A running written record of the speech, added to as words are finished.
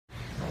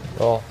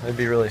Well, it'd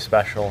be really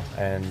special,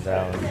 and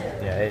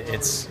yeah,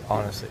 it's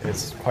honestly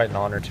it's quite an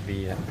honor to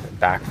be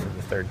back for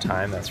the third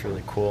time. That's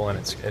really cool, and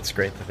it's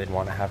great that they'd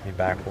want to have me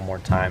back one more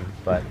time.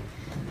 But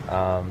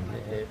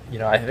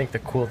I think the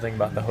cool thing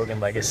about the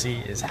Hogan legacy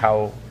is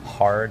how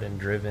hard and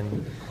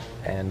driven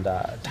and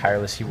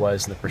tireless he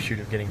was in the pursuit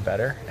of getting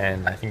better.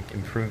 And I think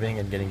improving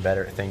and getting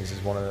better at things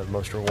is one of the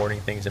most rewarding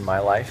things in my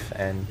life.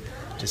 And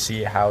to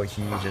see how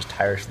he just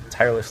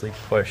tirelessly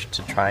pushed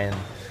to try and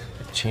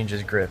change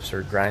his grips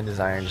or grind his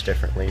irons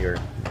differently or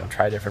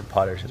try different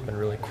putters. It's been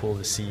really cool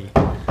to see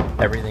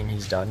everything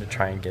he's done to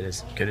try and get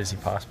as good as he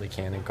possibly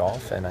can in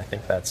golf, and I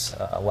think that's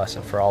a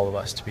lesson for all of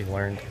us to be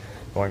learned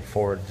going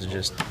forward, to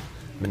just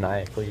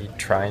maniacally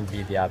try and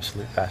be the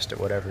absolute best at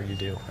whatever you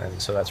do.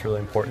 And so that's really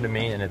important to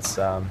me, and it's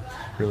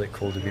really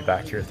cool to be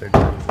back here a third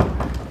time.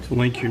 To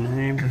link your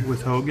name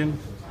with Hogan,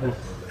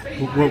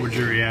 what would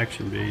your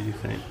reaction be, do you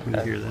think, when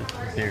you hear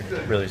that? It'd be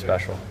really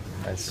special.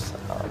 It's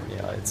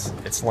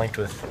it's linked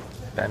with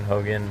Ben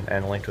Hogan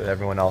and linked with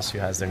everyone else who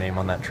has their name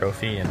on that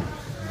trophy. And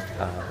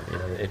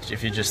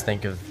if you just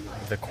think of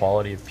the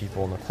quality of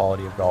people and the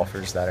quality of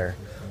golfers that are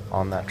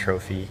on that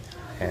trophy,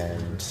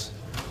 and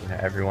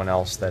everyone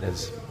else that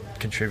has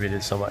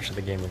contributed so much to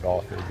the game of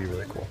golf, it would be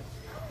really cool.